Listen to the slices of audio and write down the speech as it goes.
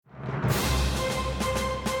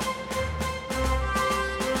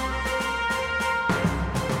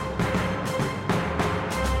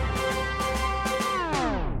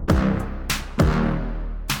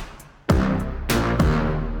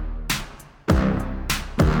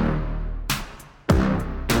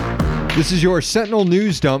This is your Sentinel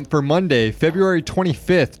News Dump for Monday, February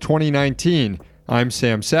 25th, 2019. I'm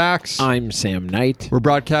Sam Sachs. I'm Sam Knight. We're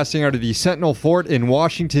broadcasting out of the Sentinel Fort in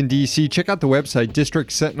Washington, D.C. Check out the website,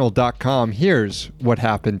 districtsentinel.com. Here's what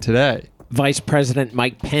happened today. Vice President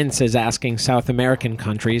Mike Pence is asking South American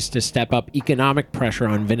countries to step up economic pressure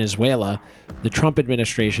on Venezuela. The Trump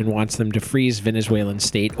administration wants them to freeze Venezuelan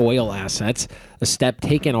state oil assets, a step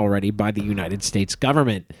taken already by the United States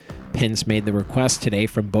government. Pence made the request today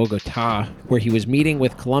from Bogota, where he was meeting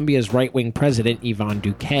with Colombia's right-wing president Ivan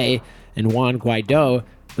Duque and Juan Guaido,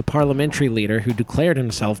 the parliamentary leader who declared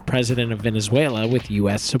himself president of Venezuela with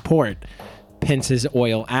U.S. support. Pence's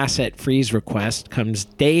oil asset freeze request comes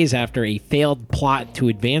days after a failed plot to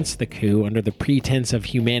advance the coup under the pretense of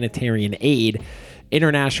humanitarian aid.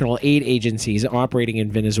 International aid agencies operating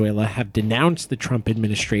in Venezuela have denounced the Trump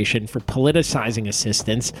administration for politicizing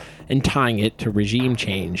assistance and tying it to regime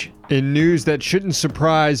change. In news that shouldn't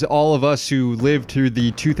surprise all of us who lived through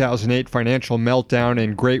the 2008 financial meltdown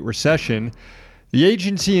and Great Recession, the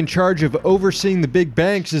agency in charge of overseeing the big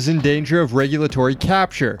banks is in danger of regulatory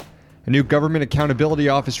capture. A new Government Accountability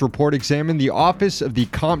Office report examined the Office of the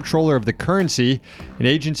Comptroller of the Currency, an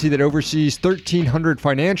agency that oversees 1,300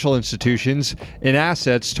 financial institutions and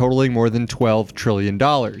assets totaling more than $12 trillion.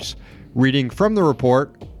 Reading from the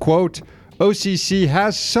report, quote, OCC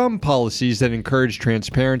has some policies that encourage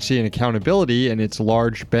transparency and accountability in its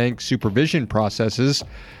large bank supervision processes.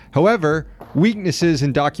 However, weaknesses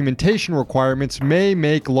in documentation requirements may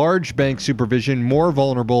make large bank supervision more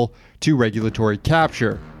vulnerable to regulatory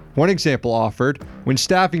capture. One example offered, when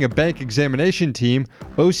staffing a bank examination team,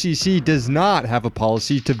 OCC does not have a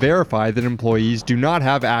policy to verify that employees do not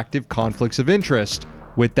have active conflicts of interest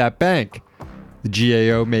with that bank. The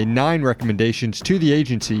GAO made 9 recommendations to the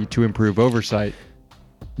agency to improve oversight.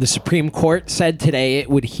 The Supreme Court said today it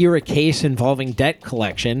would hear a case involving debt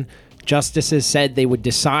collection. Justices said they would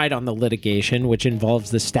decide on the litigation, which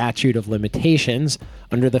involves the statute of limitations,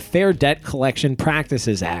 under the Fair Debt Collection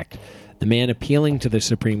Practices Act. The man appealing to the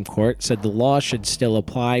Supreme Court said the law should still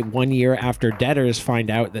apply 1 year after debtors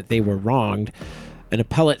find out that they were wronged. An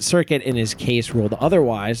appellate circuit in his case ruled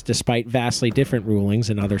otherwise, despite vastly different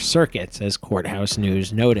rulings in other circuits, as Courthouse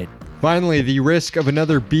News noted. Finally, the risk of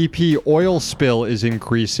another BP oil spill is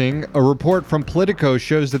increasing. A report from Politico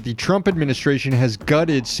shows that the Trump administration has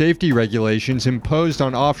gutted safety regulations imposed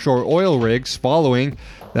on offshore oil rigs following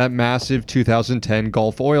that massive 2010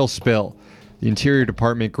 Gulf oil spill. The Interior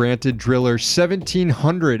Department granted drillers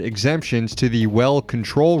 1,700 exemptions to the well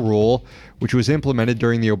control rule, which was implemented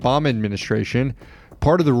during the Obama administration.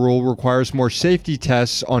 Part of the rule requires more safety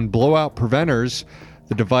tests on blowout preventers,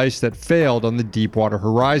 the device that failed on the Deepwater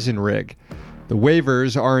Horizon rig. The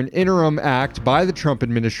waivers are an interim act by the Trump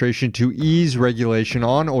administration to ease regulation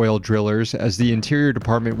on oil drillers as the Interior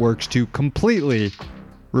Department works to completely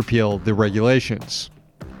repeal the regulations.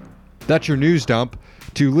 That's your news dump.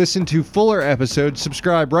 To listen to fuller episodes,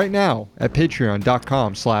 subscribe right now at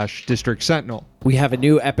patreon.com/District Sentinel. We have a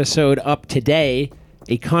new episode up today,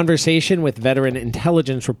 a conversation with veteran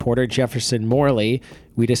intelligence reporter Jefferson Morley.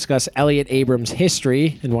 We discuss Elliott Abrams'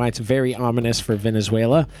 history and why it's very ominous for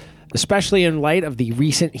Venezuela, especially in light of the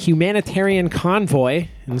recent humanitarian convoy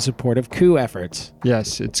in support of coup efforts.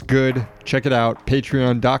 Yes, it's good. Check it out,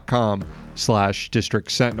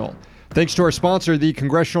 patreon.com/District Sentinel. Thanks to our sponsor, the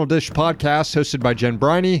Congressional Dish podcast, hosted by Jen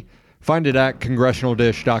Briney. Find it at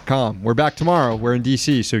congressionaldish.com. We're back tomorrow. We're in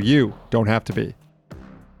D.C., so you don't have to be.